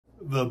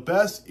The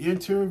best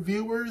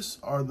interviewers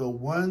are the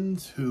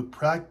ones who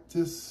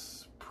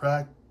practice.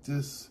 Hi,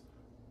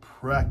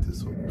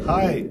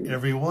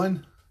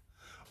 everyone.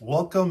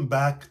 Welcome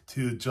back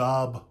to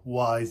Job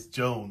Wise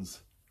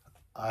Jones.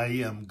 I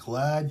am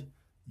glad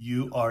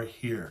you are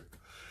here.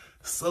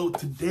 So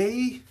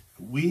today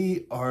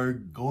we are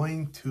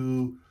going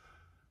to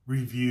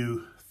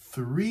review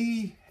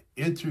 3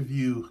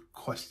 interview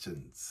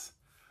questions.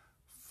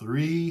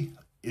 3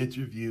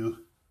 interview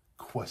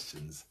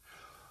questions.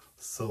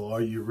 So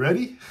are you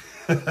ready?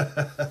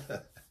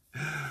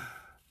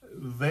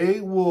 They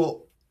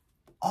will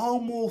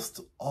almost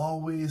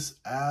always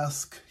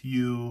ask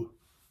you,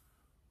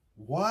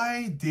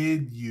 why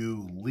did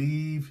you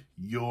leave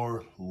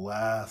your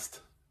last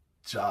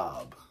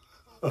job?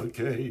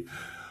 Okay,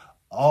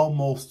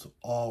 almost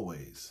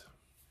always.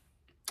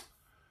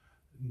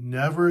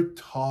 Never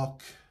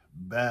talk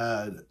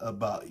bad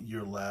about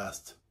your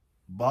last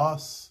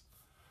boss.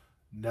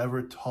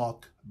 Never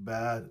talk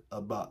bad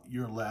about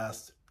your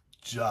last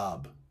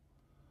job.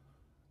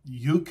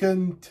 You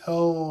can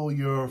tell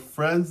your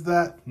friends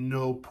that,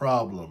 no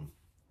problem.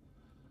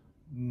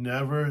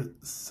 Never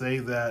say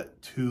that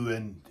to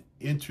an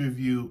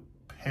interview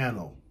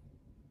panel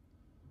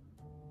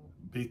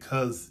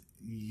because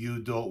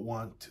you don't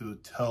want to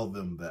tell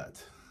them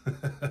that.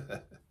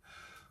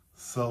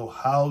 So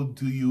how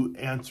do you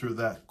answer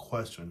that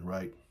question,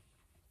 right?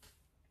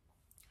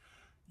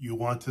 You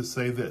want to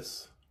say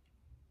this: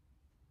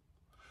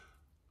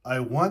 I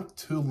want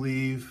to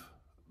leave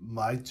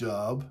my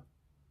job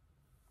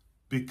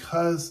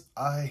because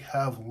I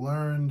have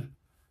learned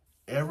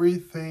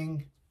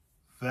everything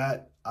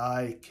that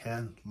I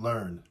can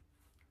learn.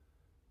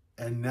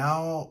 And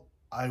now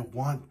I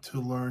want to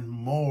learn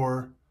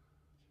more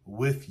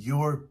with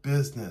your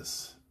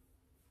business.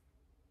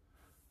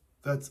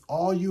 That's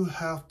all you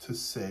have to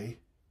say.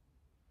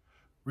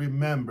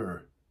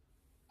 Remember,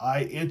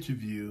 I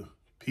interview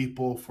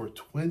people for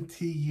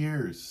 20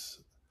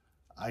 years.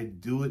 I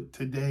do it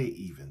today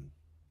even.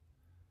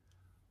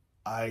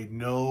 I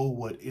know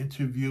what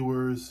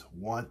interviewers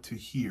want to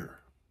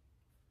hear.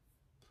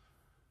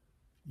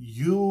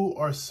 You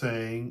are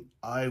saying,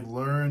 I've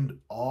learned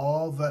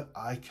all that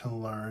I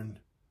can learn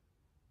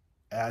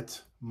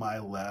at my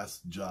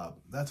last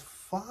job. That's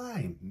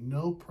fine,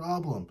 no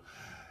problem.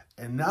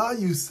 And now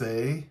you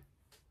say,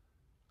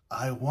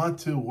 I want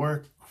to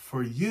work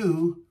for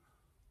you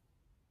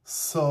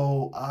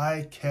so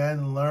I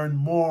can learn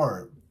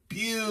more.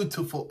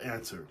 Beautiful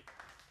answer.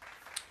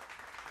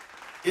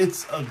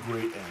 It's a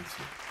great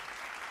answer.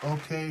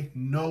 Okay,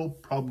 no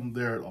problem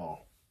there at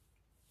all.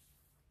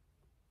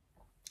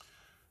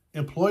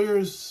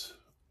 Employers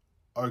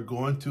are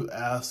going to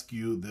ask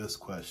you this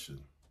question: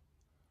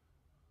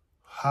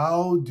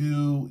 how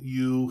do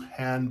you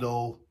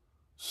handle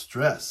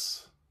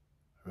stress,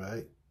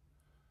 right?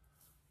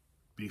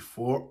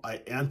 Before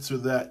I answer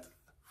that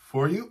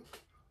for you,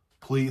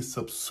 please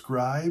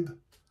subscribe,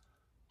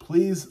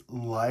 please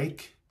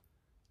like,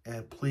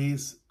 and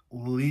please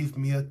leave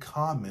me a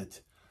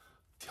comment.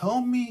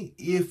 Tell me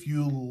if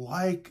you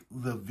like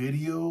the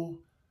video,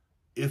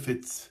 if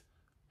it's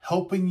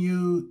helping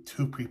you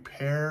to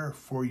prepare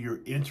for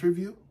your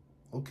interview.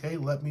 Okay,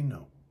 let me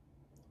know.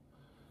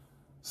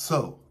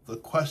 So the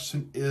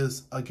question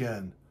is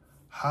again,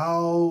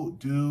 how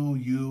do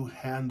you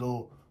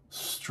handle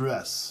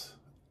stress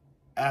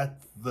at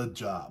the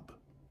job?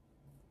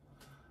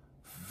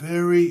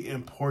 Very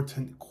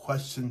important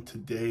question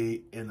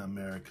today in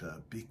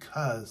America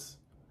because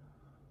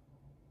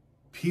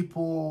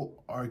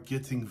people are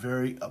getting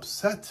very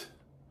upset.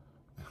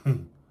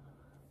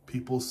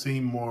 People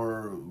seem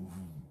more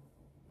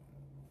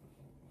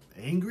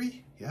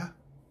angry, yeah.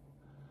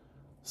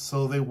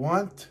 So they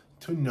want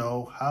to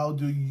know, how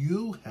do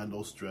you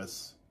handle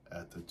stress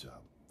at the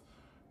job?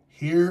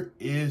 Here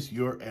is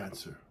your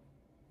answer.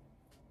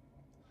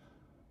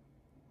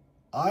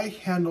 I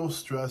handle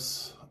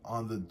stress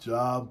on the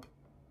job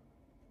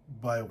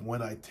by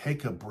when I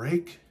take a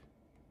break,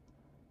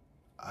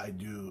 I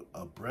do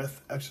a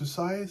breath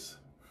exercise.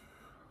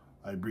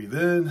 I breathe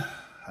in,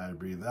 I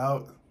breathe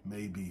out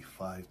maybe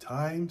 5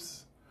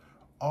 times,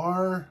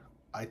 or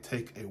I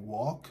take a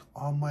walk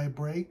on my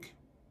break,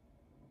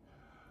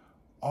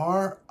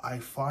 or I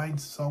find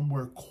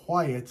somewhere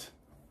quiet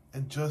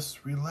and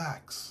just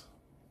relax.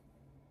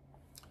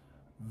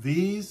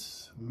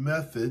 These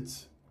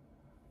methods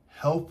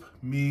help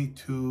me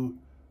to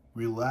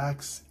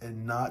relax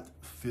and not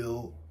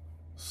feel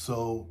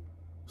so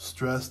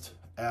stressed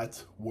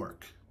at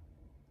work.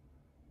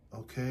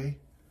 Okay?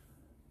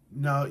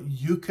 Now,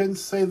 you can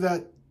say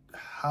that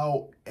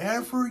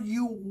however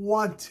you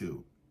want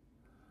to,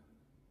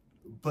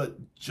 but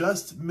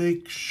just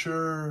make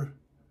sure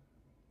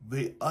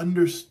they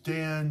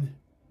understand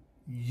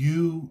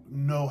you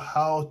know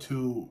how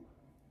to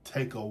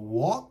take a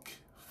walk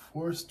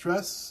for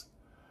stress,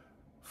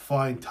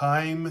 find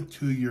time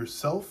to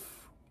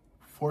yourself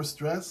for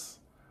stress,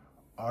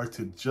 or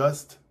to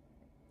just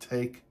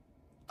take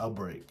a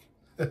break.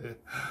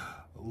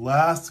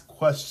 Last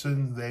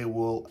question they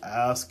will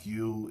ask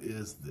you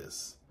is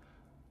this: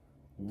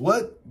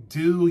 What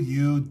do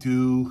you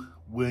do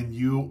when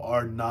you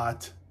are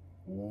not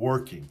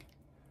working?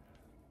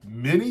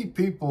 Many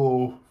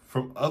people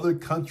from other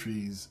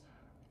countries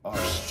are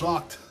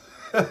shocked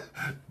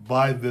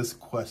by this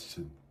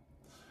question.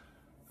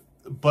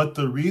 But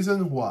the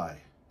reason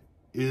why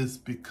is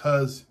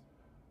because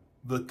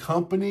the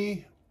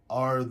company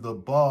or the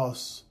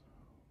boss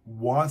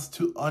wants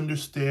to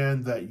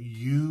understand that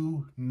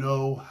you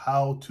know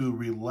how to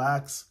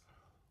relax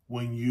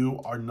when you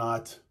are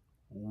not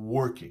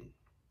working.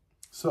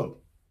 So,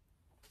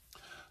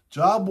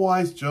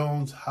 job-wise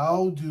Jones,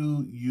 how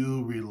do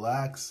you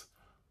relax,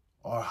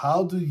 or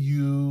what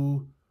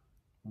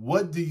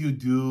do you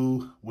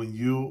do when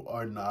you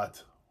are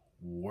not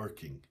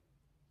working?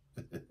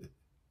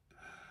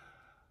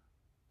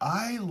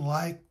 I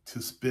like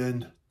to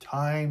spend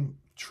time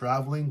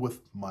traveling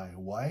with my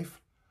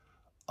wife.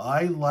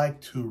 I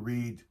like to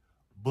read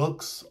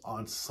books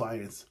on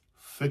science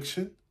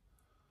fiction.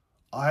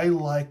 I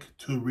like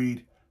to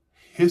read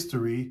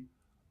history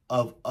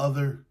of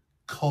other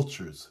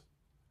cultures.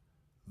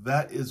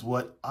 That is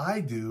what I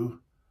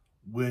do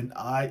when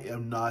I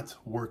am not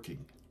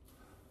working.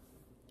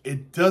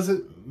 It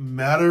doesn't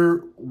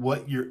matter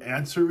what your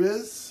answer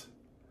is.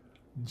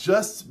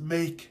 Just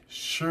make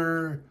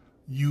sure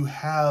you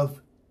have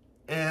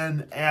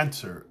an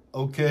answer,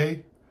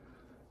 okay?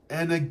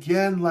 And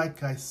again,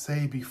 like I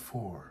say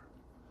before,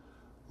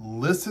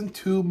 listen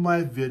to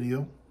my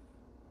video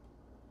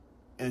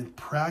and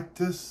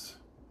practice,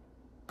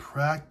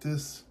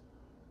 practice,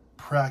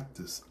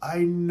 practice. I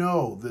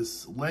know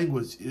this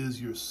language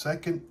is your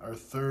second or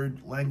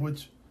third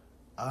language.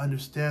 I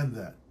understand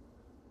that.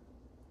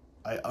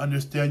 I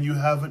understand you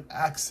have an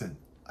accent.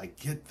 I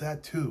get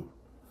that too.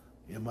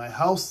 In my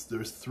house,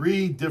 there's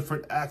 3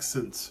 different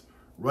accents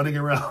running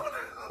around,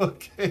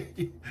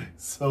 okay?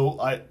 So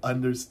I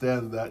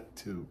understand that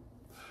too.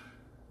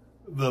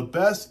 The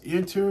best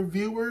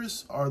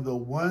interviewers are the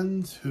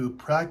ones who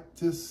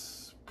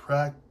practice,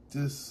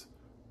 practice,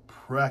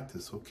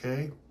 practice,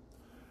 okay?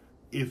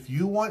 If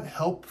you want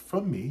help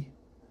from me,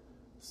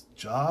 it's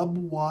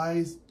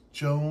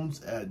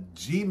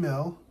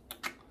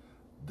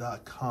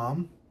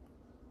jobwisejones@gmail.com.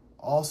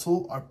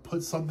 Also, I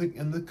put something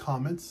in the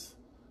comments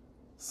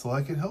so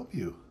I can help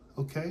you,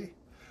 okay?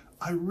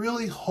 I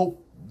really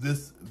hope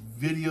this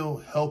video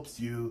helps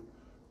you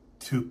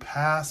to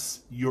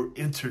pass your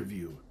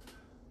interview.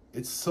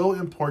 It's so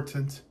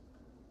important.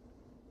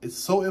 It's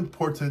so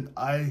important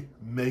I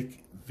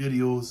make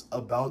videos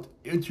about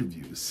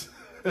interviews.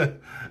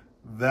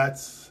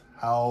 That's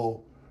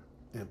how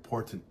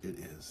important it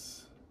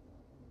is.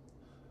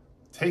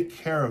 Take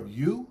care of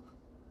you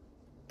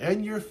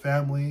and your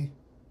family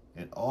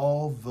and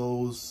all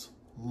those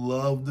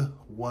loved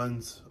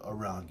ones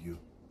around you.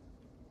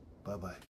 Bye-bye.